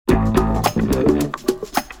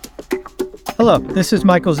Hello, this is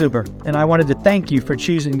Michael Zuber, and I wanted to thank you for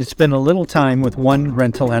choosing to spend a little time with one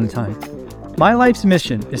rental at a time. My life's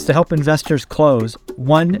mission is to help investors close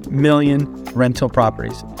 1 million rental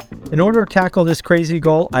properties. In order to tackle this crazy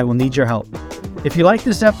goal, I will need your help. If you like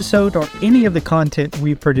this episode or any of the content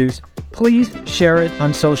we produce, please share it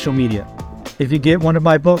on social media. If you get one of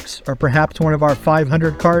my books or perhaps one of our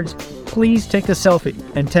 500 cards, please take a selfie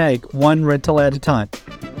and tag one rental at a time.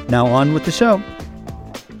 Now on with the show.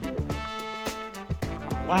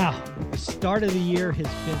 Wow, the start of the year has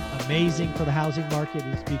been amazing for the housing market.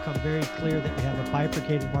 It's become very clear that we have a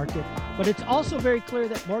bifurcated market, but it's also very clear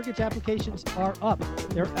that mortgage applications are up.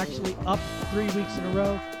 They're actually up 3 weeks in a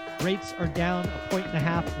row. Rates are down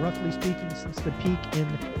 1.5 points, roughly speaking, since the peak in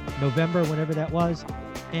November, whenever that was.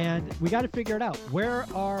 And we got to figure it out. Where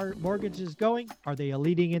are mortgages going? Are they a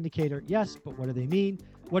leading indicator? Yes, but what do they mean?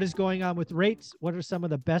 What is going on with rates? What are some of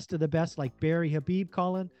the best, like Barry Habib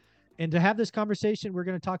calling? And to have this conversation, we're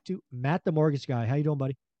going to talk to Matt, the mortgage guy. How you doing,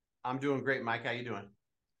 buddy? I'm doing great, Mike. How you doing?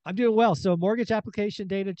 I'm doing well. So mortgage application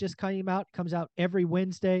data just comes out every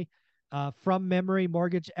Wednesday. From memory,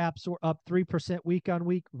 mortgage apps were up 3% week on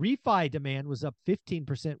week. Refi demand was up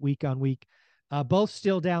 15% week on week. Both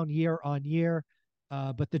still down year on year.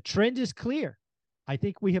 But the trend is clear. I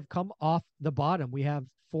think we have come off the bottom. We have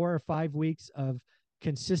 4 or 5 weeks of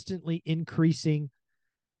consistently increasing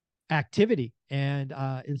activity. And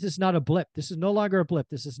this is not a blip. This is no longer a blip.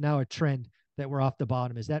 This is now a trend that we're off the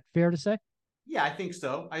bottom. Is that fair to say? Yeah, I think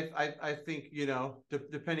so. I think,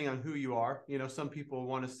 depending on who you are, some people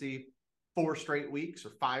want to see 4 straight weeks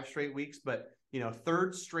or 5 straight weeks, but,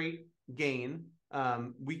 third straight gain,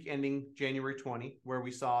 week ending January 20, where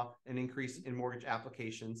we saw an increase in mortgage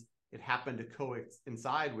applications. It happened to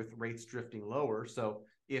coincide with rates drifting lower. So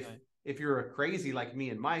if you're a crazy like me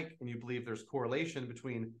and Mike, and you believe there's correlation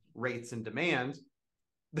between rates and demand,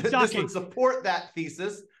 this would support that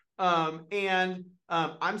thesis. I'm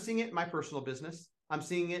seeing it in my personal business. I'm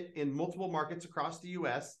seeing it in multiple markets across the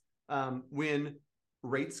U.S. When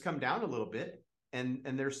rates come down a little bit, and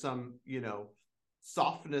there's some,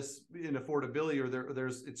 softness in affordability, or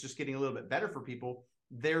it's just getting a little bit better for people.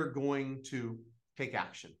 They're going to take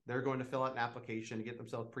action. They're going to fill out an application to get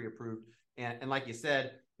themselves pre-approved. And like you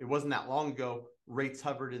said, it wasn't that long ago, rates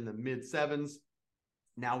hovered in the mid 7s.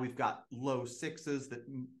 Now we've got low 6s that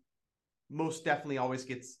most definitely always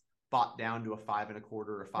gets bought down to a 5.25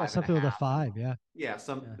 or a 5.5. Something with a 5, yeah. Yeah,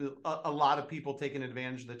 a lot of people taking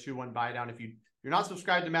advantage of the 2-1 buy down. If you're not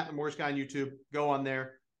subscribed to Matt the Mortgage Guy on YouTube, go on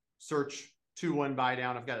there, search 2-1 buy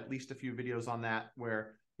down. I've got at least a few videos on that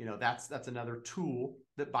where that's another tool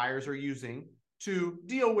that buyers are using to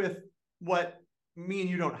deal with what me and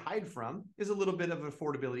you don't hide from is a little bit of an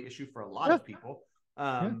affordability issue for a lot of people.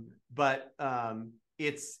 But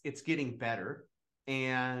it's getting better.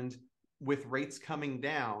 And with rates coming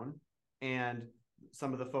down, and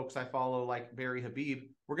some of the folks I follow, like Barry Habib,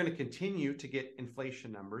 we're going to continue to get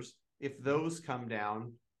inflation numbers. If those come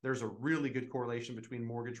down, there's a really good correlation between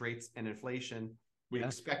mortgage rates and inflation. We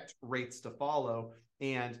expect rates to follow.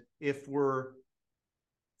 And if we're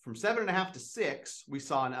from 7.5 to 6, we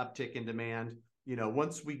saw an uptick in demand.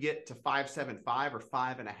 Once we get to 5.75 or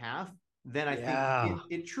 5.5, then I think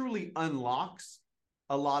it truly unlocks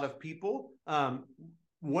a lot of people.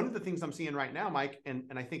 One of the things I'm seeing right now, Mike, and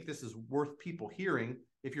I think this is worth people hearing,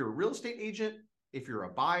 if you're a real estate agent, if you're a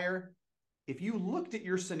buyer, if you looked at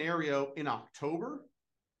your scenario in October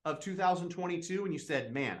of 2022 and you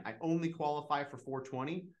said, man, I only qualify for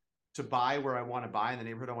 420 to buy where I want to buy in the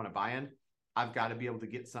neighborhood I want to buy in, I've got to be able to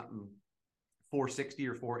get something 460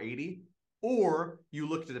 or 480. Or you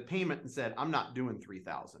looked at a payment and said, I'm not doing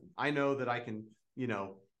 3,000. I know that I can,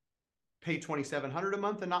 pay 2,700 a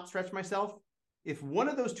month and not stretch myself. If one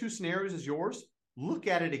of those two scenarios is yours, look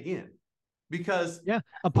at it again, because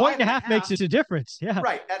a 1.5 makes a difference. Yeah,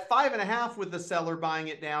 right. At 5.5 with the seller buying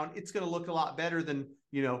it down, it's going to look a lot better than,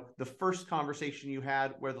 the first conversation you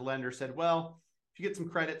had where the lender said, well, if you get some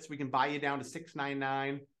credits, we can buy you down to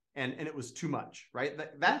 699. And it was too much, right?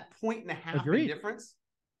 That 1.5 in difference,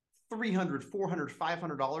 $300, $400,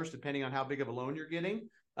 $500, depending on how big of a loan you're getting.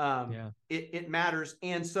 It matters.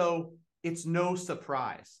 And so it's no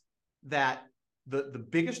surprise that the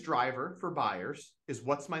biggest driver for buyers is,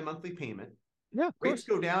 what's my monthly payment? Yeah, rates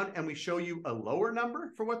go down and we show you a lower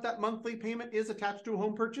number for what that monthly payment is attached to a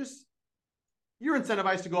home purchase. You're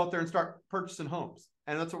incentivized to go out there and start purchasing homes.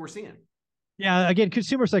 And that's what we're seeing. Yeah, again,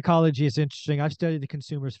 consumer psychology is interesting. I've studied the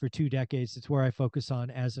consumers for 2 decades. It's where I focus on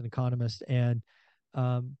as an economist. And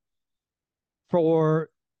for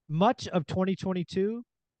much of 2022,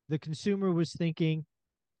 the consumer was thinking,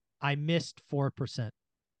 I missed 4%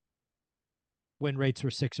 when rates were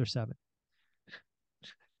 6 or 7.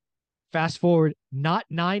 Fast forward not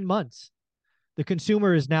 9 months. The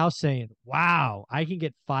consumer is now saying, wow, I can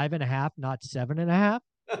get 5.5, not 7.5.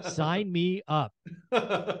 Sign me up.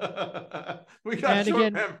 We got And short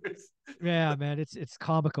again, memories. yeah, man, it's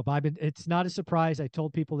comical. But it's not a surprise. I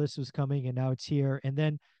told people this was coming, and now it's here. And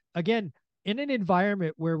then again, in an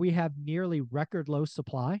environment where we have nearly record low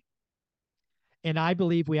supply, and I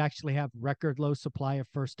believe we actually have record low supply of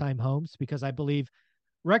first time homes, because I believe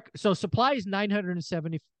so supply is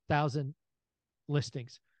 970,000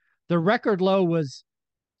 listings. The record low was,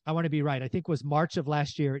 I want to be right, I think was March of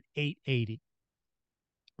last year at 880.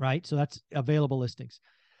 Right? So that's available listings.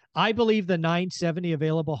 I believe the 970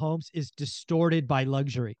 available homes is distorted by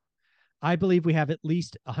luxury. I believe we have at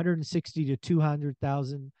least 160 to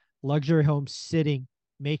 200,000 luxury homes sitting,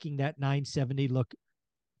 making that 970 look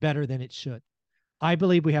better than it should. I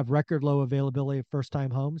believe we have record low availability of first time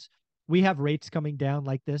homes. We have rates coming down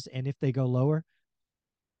like this, and if they go lower,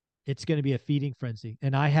 it's going to be a feeding frenzy.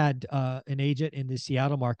 And I had an agent in the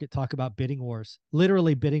Seattle market talk about bidding wars,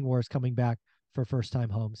 literally bidding wars coming back for first time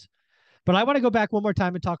homes. But I want to go back one more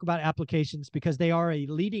time and talk about applications, because they are a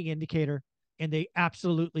leading indicator and they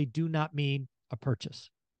absolutely do not mean a purchase.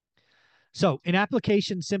 So an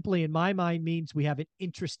application simply in my mind means we have an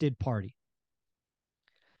interested party.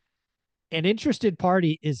 An interested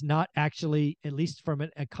party is not actually, at least from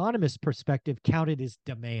an economist perspective, counted as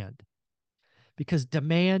demand, because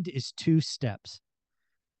demand is 2 steps: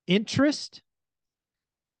 interest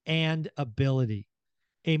and ability.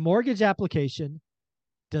 A mortgage application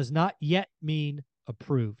does not yet mean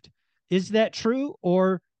approved. Is that true?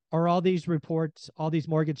 Or are all these reports, all these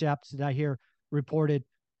mortgage apps that I hear reported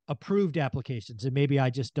approved applications? And maybe I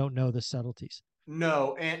just don't know the subtleties.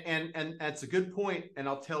 No, and that's a good point. And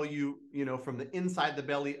I'll tell you, from the inside the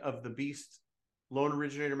belly of the beast, loan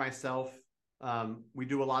originator myself, we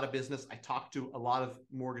do a lot of business. I talk to a lot of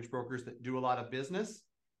mortgage brokers that do a lot of business.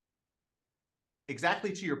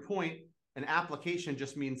 Exactly to your point, an application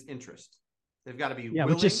just means interest. They've got to be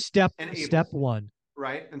willing, which is step one,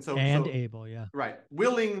 right? And able, yeah, right.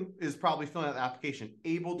 Willing is probably filling out the application.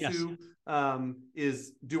 Able to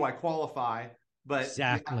is, do I qualify? But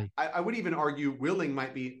exactly, I would even argue willing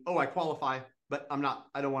might be, I qualify, but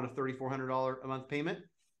I don't want a $3,400 a month payment.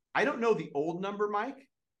 I don't know the old number, Mike,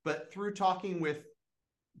 but through talking with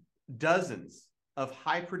dozens of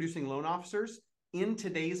high producing loan officers in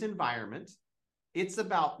today's environment, it's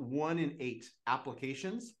about 1 in 8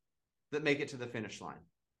 applications that make it to the finish line.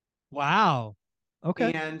 Wow.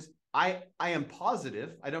 Okay. And I am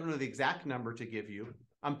positive, I don't know the exact number to give you,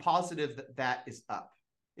 I'm positive that is up.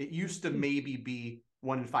 It used to maybe be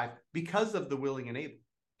 1 in 5 because of the willing and able.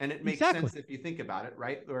 And it makes sense if you think about it,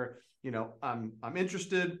 right? Or, I'm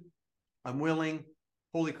interested, I'm willing,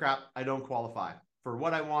 holy crap, I don't qualify for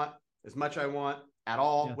what I want, as much I want, at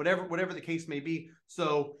all, whatever the case may be.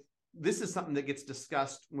 So this is something that gets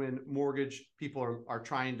discussed when mortgage people are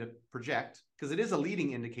trying to project, because it is a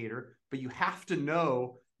leading indicator, but you have to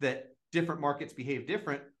know that different markets behave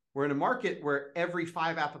different. We're in a market where every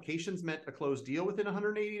 5 applications meant a closed deal within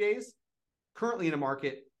 180 days. Currently in a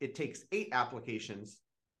market, it takes 8 applications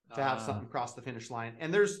to have something cross the finish line.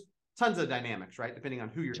 And there's tons of dynamics, right? Depending on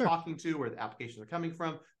who you're talking to, where the applications are coming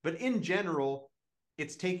from. But in general,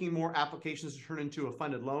 it's taking more applications to turn into a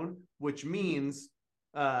funded loan, which means,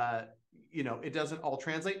 it doesn't all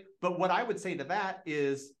translate. But what I would say to that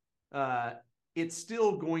is, it's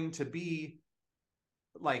still going to be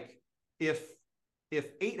like, if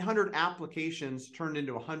 800 applications turned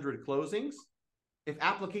into 100 closings, if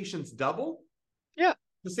applications double,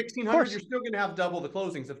 the 1,600, you're still going to have double the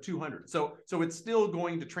closings of 200. So it's still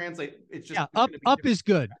going to translate. It's just up is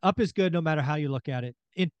good. Up is good no matter how you look at it.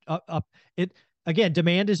 Again,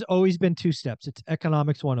 demand has always been 2 steps. It's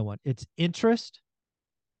economics 101. It's interest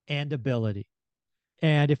and ability.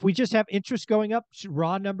 And if we just have interest going up,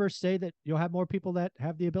 raw numbers say that you'll have more people that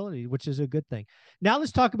have the ability, which is a good thing. Now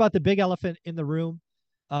let's talk about the big elephant in the room,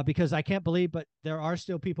 because I can't believe, but there are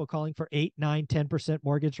still people calling for 8, 9, 10%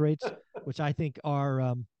 mortgage rates, which I think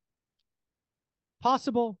are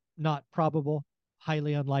possible, not probable,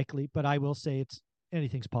 highly unlikely, but I will say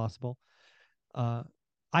anything's possible.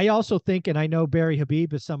 I also think, and I know Barry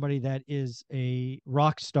Habib is somebody that is a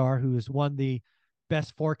rock star who has won the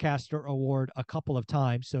Best Forecaster Award a couple of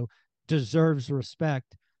times, so deserves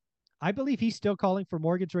respect. I believe he's still calling for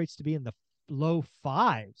mortgage rates to be in the low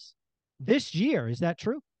 5s this year. Is that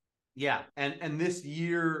true? Yeah, and this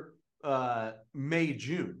year, May,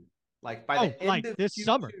 June, like by the end of this Q2,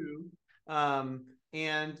 summer.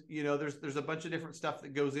 And there's a bunch of different stuff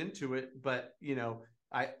that goes into it, but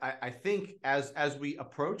I think as we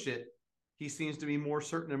approach it, he seems to be more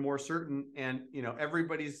certain and more certain, and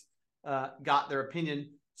everybody's got their opinion.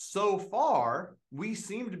 So far, we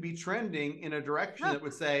seem to be trending in a direction that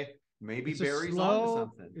would say maybe Barry's onto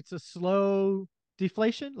something. It's a slow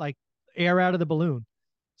deflation, like air out of the balloon.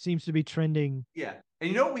 Seems to be trending. Yeah. And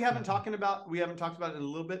you know what we haven't talked about it in a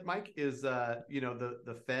little bit, Mike, is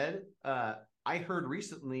the Fed. I heard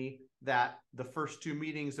recently that the first two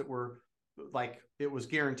meetings that were like it was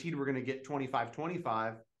guaranteed we're going to get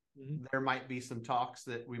 25-25. There might be some talks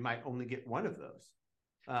that we might only get one of those.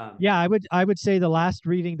 Yeah, I would say the last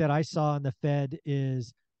reading that I saw on the Fed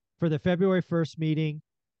is for the February 1st meeting.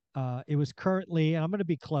 It was currently, and I'm going to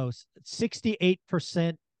be close,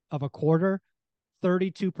 68% of a quarter,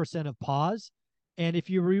 32% of pause. And if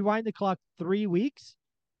you rewind the clock 3 weeks,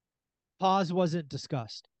 pause wasn't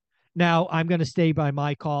discussed. Now I'm going to stay by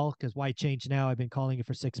my call because why change now? I've been calling it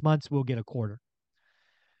for 6 months. We'll get a quarter.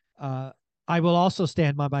 I will also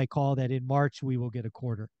stand by my call that in March we will get a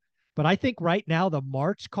quarter. But I think right now the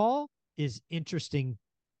March call is interesting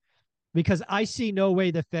because I see no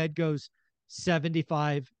way the Fed goes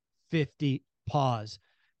 75, 50, pause.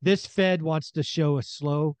 This Fed wants to show a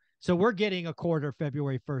slow. So we're getting a quarter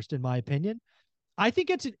February 1st, in my opinion. I think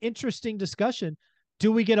it's an interesting discussion.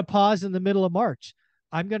 Do we get a pause in the middle of March?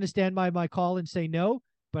 I'm going to stand by my call and say no,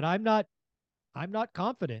 but I'm not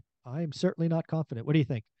confident. I am certainly not confident. What do you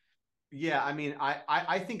think? Yeah, I mean,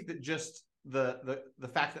 I think that just the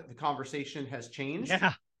fact that the conversation has changed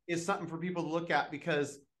is something for people to look at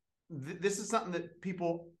because this is something that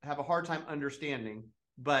people have a hard time understanding.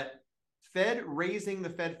 But Fed raising the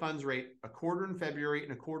Fed funds rate a quarter in February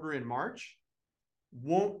and a quarter in March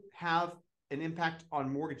won't have an impact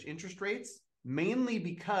on mortgage interest rates, mainly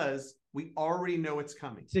because we already know it's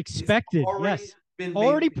coming. It's expected. It's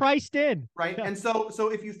already priced in. Right. Yeah. And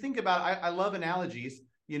so if you think about it, I love analogies.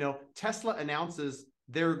 Tesla announces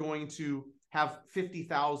they're going to have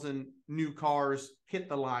 50,000 new cars hit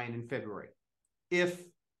the line in February. If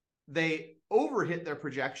they overhit their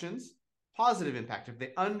projections, positive impact. If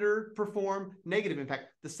they underperform, negative impact.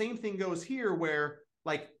 The same thing goes here where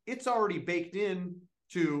like it's already baked in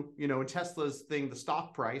to, in Tesla's thing, the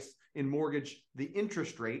stock price, in mortgage, the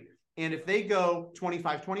interest rate. And if they go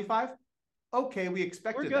 25, okay, we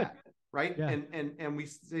expected that. Right. Yeah. And we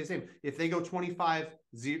say the same. If they go 25,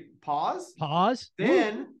 pause,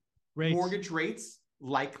 then mortgage rates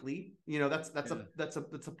likely, that's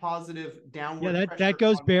a positive downward. Yeah, that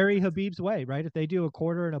goes Barry Habib's way, right? If they do a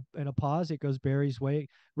quarter and a pause, it goes Barry's way.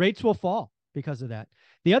 Rates will fall because of that.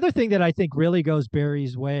 The other thing that I think really goes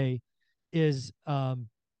Barry's way is the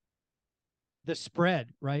spread,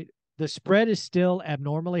 right? The spread is still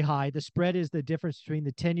abnormally high. The spread is the difference between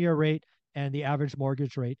the 10-year rate and the average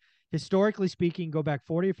mortgage rate. Historically speaking, go back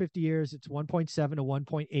 40 or 50 years, it's 1.7 to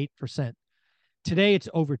 1.8%. Today, it's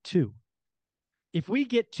over 2. If we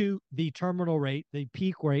get to the terminal rate, the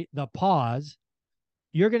peak rate, the pause,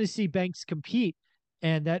 you're going to see banks compete,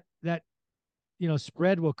 and that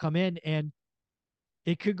spread will come in, and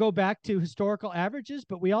it could go back to historical averages,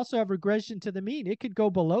 but we also have regression to the mean. It could go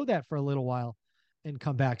below that for a little while and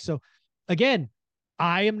come back. So again,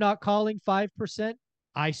 I am not calling 5%.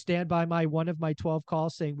 I stand by one of my 12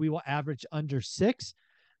 calls saying we will average under 6.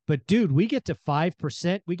 But dude, we get to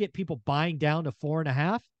 5%. We get people buying down to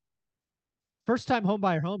 4.5%. First-time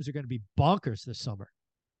homebuyer homes are going to be bonkers this summer.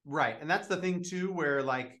 Right. And that's the thing too, where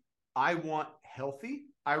like I want healthy.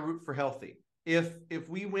 I root for healthy. If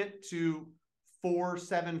we went to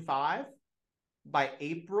 4.75 by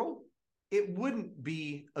April, it wouldn't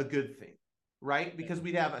be a good thing, right? Because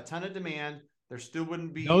we'd have a ton of demand. There still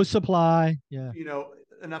wouldn't be no supply. Yeah.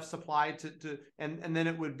 Enough supply and then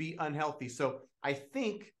it would be unhealthy. So I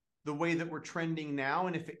think the way that we're trending now,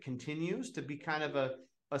 and if it continues to be kind of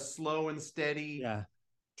a slow and steady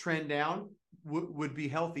trend down, would be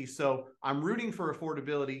healthy. So I'm rooting for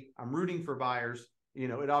affordability. I'm rooting for buyers.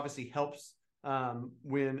 It obviously helps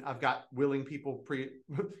when I've got willing people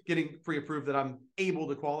getting pre-approved that I'm able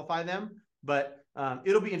to qualify them. But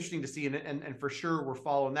it'll be interesting to see. And for sure, we're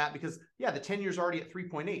following that because, the 10-year's already at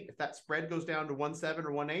 3.8. If that spread goes down to 1.7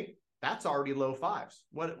 or 1.8, that's already low 5s.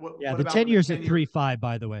 What the 10-year's at 3.5,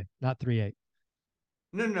 by the way, not 3.8.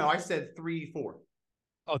 No. I said 3.4.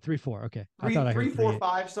 Oh, 3.4. Okay. I thought I heard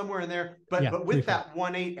 3.45 somewhere in there. But with 3, that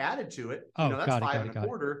 1.8 added to it, that's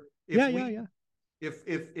 5.25. If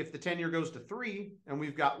the 10-year goes to 3 and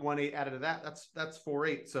we've got 1.8 added to that, that's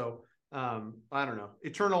 4.8. So I don't know.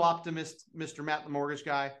 Eternal optimist, Mr. Matt, the mortgage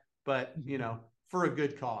guy, but for a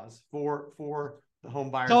good cause, for the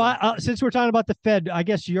home buyers. So since we're talking about the Fed, I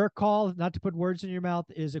guess your call, not to put words in your mouth,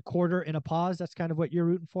 is a quarter and a pause. That's kind of what you're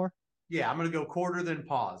rooting for. Yeah, I'm going to go quarter then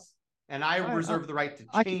pause, and I reserve the right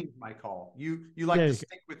to change my call. You like to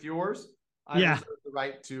stick with yours. I reserve the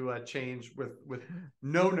right to change with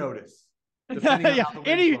no notice. Depending on how the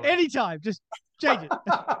wind's blowing. Anytime, just change it.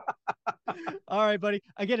 All right, buddy.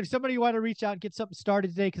 Again, if somebody want to reach out and get something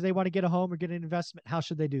started today because they want to get a home or get an investment, how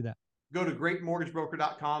should they do that? Go to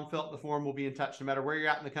greatmortgagebroker.com, fill out the form. We'll be in touch no matter where you're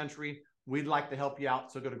at in the country. We'd like to help you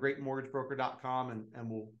out. So go to greatmortgagebroker.com and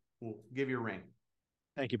we'll give you a ring.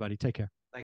 Thank you, buddy. Take care.